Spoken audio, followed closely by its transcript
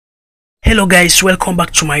Hello guys, welcome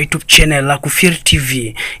back to my YouTube channel Lakufiri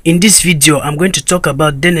TV. In this video, I'm going to talk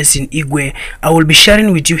about Denilson Igwe. I will be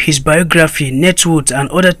sharing with you his biography, net worth, and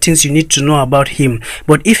other things you need to know about him.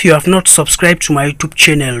 But if you have not subscribed to my YouTube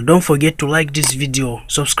channel, don't forget to like this video,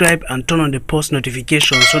 subscribe, and turn on the post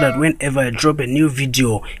notification so that whenever I drop a new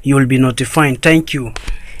video, you will be notified. Thank you.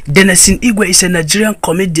 Denilson Igwe is a Nigerian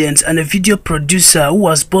comedian and a video producer who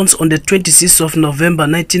was born on the 26th of November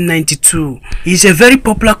 1992. He is a very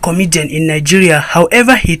popular comedian in Nigeria.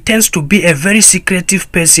 However, he tends to be a very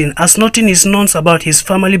secretive person as nothing is known about his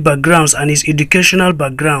family backgrounds and his educational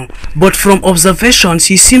background. But from observations,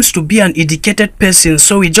 he seems to be an educated person,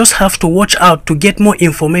 so we just have to watch out to get more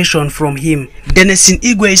information from him. Denilson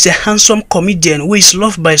Igwe is a handsome comedian who is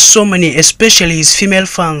loved by so many, especially his female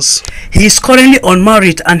fans. He is currently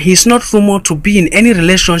unmarried and he is not rumored to be in any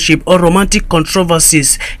relationship or romantic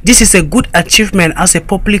controversies. This is a good achievement as a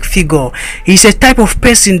public figure. He is a type of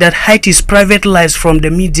person that hides his private lives from the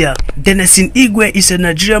media. Denilson Igwe is a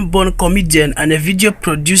Nigerian-born comedian and a video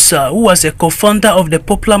producer who was a co-founder of the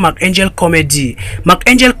popular McAngel Comedy.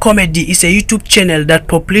 McAngel Comedy is a YouTube channel that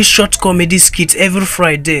publishes short comedy skits every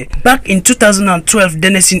Friday. Back in 2012,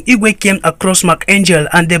 Denilson Igwe came across McAngel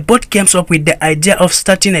and they both came up with the idea of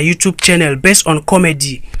starting a YouTube channel based on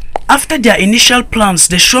comedy. After their initial plans,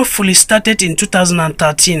 the show fully started in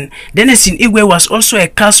 2013. Denilson Igwe was also a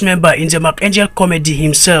cast member in the McAngel Comedy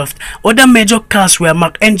himself. Other major casts were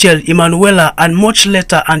McAngel, Emanuela, and much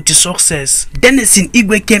later Anti-Success. Denilson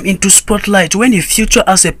Igwe came into spotlight when he featured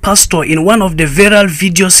as a pastor in one of the viral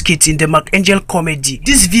video skits in the McAngel Comedy.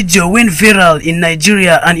 This video went viral in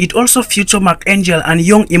Nigeria and it also featured McAngel and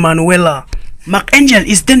young Emanuela. McAngel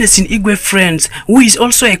is Denilson Igwe's friend, who is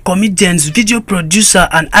also a comedian, video producer,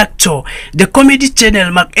 and actor. The comedy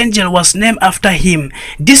channel McAngel was named after him.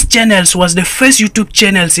 This channel was the first YouTube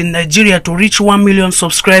channels in Nigeria to reach 1 million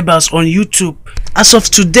subscribers on YouTube. As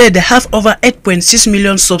of today, they have over 8.6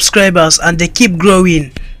 million subscribers and they keep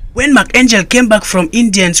growing. When McAngel came back from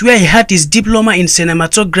India, where he had his diploma in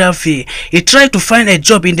cinematography, he tried to find a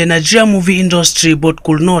job in the Nigerian movie industry but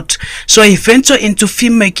could not. So he ventured into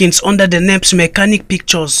filmmaking under the name Mechanic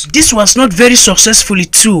Pictures. This was not very successfully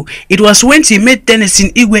too. It was when he met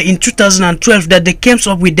Denilson Igwe in 2012 that they came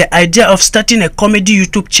up with the idea of starting a comedy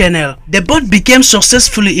YouTube channel. They both became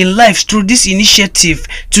successfully in life through this initiative.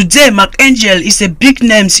 Today, McAngel is a big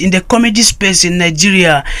name in the comedy space in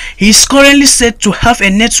Nigeria. He is currently said to have a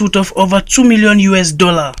net worth of over $2 million.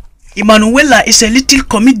 Emanuela is a little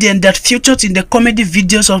comedian that featured in the comedy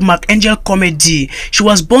videos of McAngel Comedy. She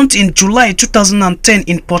was born in July 2010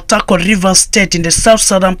 in Port Harcourt, Rivers State in the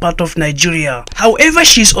southern part of Nigeria. However,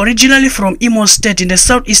 she is originally from Imo State in the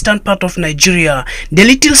southeastern part of Nigeria. The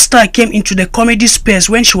little star came into the comedy space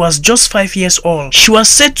when she was just 5 years old. She was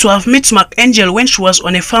said to have met McAngel when she was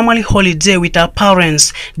on a family holiday with her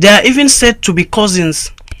parents. They are even said to be cousins.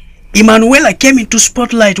 Emanuela came into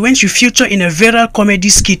spotlight when she featured in a viral comedy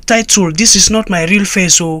skit titled "This Is Not My Real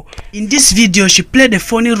Face." In this video, she played the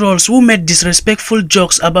funny roles who made disrespectful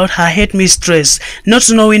jokes about her headmistress, not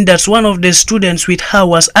knowing that one of the students with her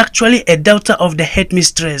was actually a daughter of the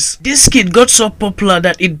headmistress. This skit got so popular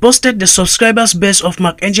that it boosted the subscribers base of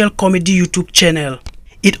McAngel Comedy YouTube channel.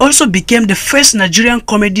 It also became the first Nigerian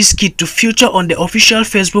comedy skit to feature on the official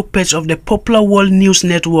Facebook page of the popular world news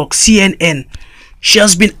network CNN. She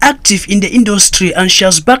has been active in the industry and she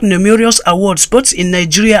has bagged numerous awards both in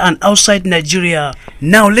Nigeria and outside Nigeria.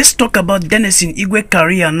 Now let's talk about Denilson Igwe's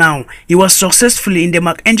career now. He was successfully in the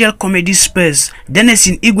McAngel Comedy space.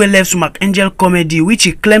 Denilson Igwe left McAngel Comedy, which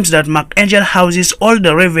he claims that McAngel houses all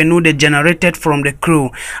the revenue they generated from the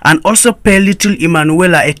crew and also pay little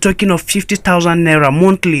Emanuela a token of 50,000 naira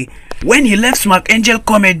monthly. When he left McAngel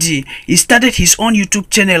Comedy, he started his own YouTube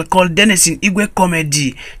channel called Denilson Igwe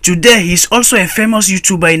Comedy. Today, he is also a famous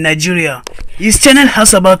YouTuber in Nigeria. His channel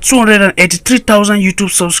has about 283,000 YouTube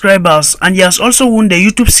subscribers and he has also won the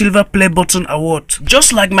YouTube Silver Play Button Award.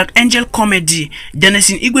 Just like McAngel Comedy,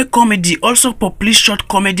 Denilson Igwe Comedy also publishes short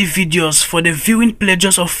comedy videos for the viewing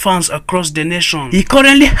pleasures of fans across the nation. He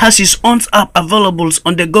currently has his own app available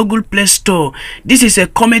on the Google Play Store. This is a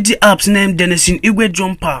comedy app named Denilson Igwe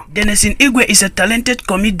Jumper. Denilson Igwe is a talented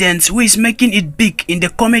comedian who is making it big in the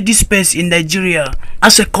comedy space in Nigeria.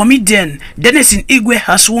 As a comedian, Denilson Igwe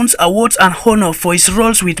has won awards and honor for his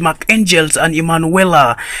roles with McAngel and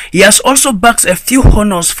Emanuela. He has also bagged a few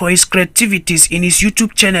honors for his creativities in his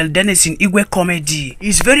YouTube channel Denilson Igwe Comedy. He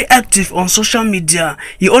is very active on social media.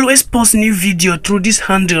 He always posts new videos through these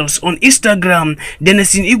handles. On Instagram,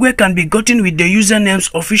 Denilson Igwe can be gotten with the usernames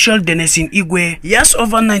official Denilson Igwe. He has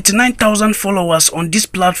over 99,000 followers on these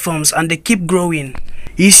platforms and they keep growing.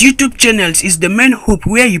 His YouTube channels is the main hub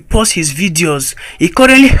where he posts his videos. He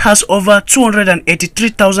currently has over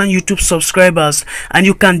 283,000 YouTube subscribers, and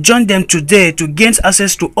you can join them today to gain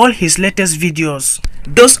access to all his latest videos.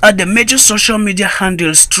 Those are the major social media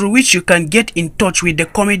handles through which you can get in touch with the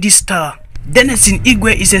comedy star. Denilson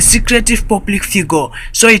Igwe is a secretive public figure,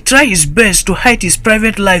 so he tries his best to hide his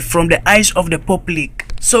private life from the eyes of the public.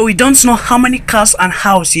 So we don't know how many cars and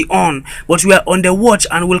house he owns, but we are on the watch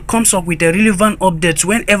and will come up with a relevant update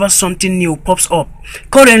whenever something new pops up.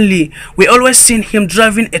 Currently, we always seen him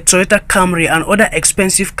driving a Toyota Camry and other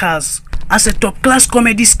expensive cars. As a top-class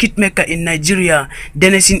comedy skit maker in Nigeria,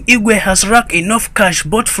 Denilson Igwe has racked enough cash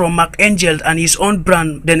both from Mark Angel and his own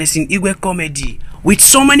brand, Denilson Igwe Comedy. With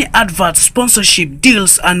so many adverts, sponsorship,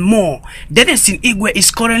 deals and more, Denilson Igwe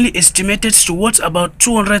is currently estimated to worth about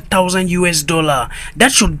 200,000 US dollar.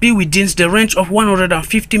 That should be within the range of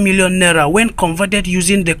 150 million naira when converted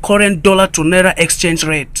using the current dollar to naira exchange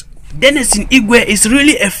rate. Denilson Igwe is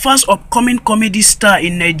really a fast upcoming comedy star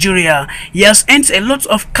in Nigeria. He has earned a lot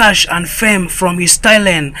of cash and fame from his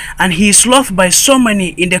talent, and he is loved by so many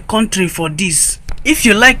in the country for this. If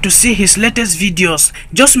you like to see his latest videos,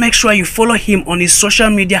 just make sure you follow him on his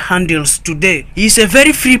social media handles today. He is a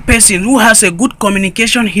very free person who has a good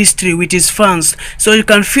communication history with his fans, so you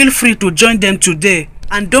can feel free to join them today.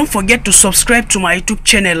 And don't forget to subscribe to my YouTube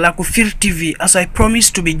channel Lakufir TV, as I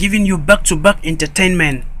promise to be giving you back-to-back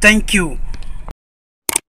entertainment. Thank you.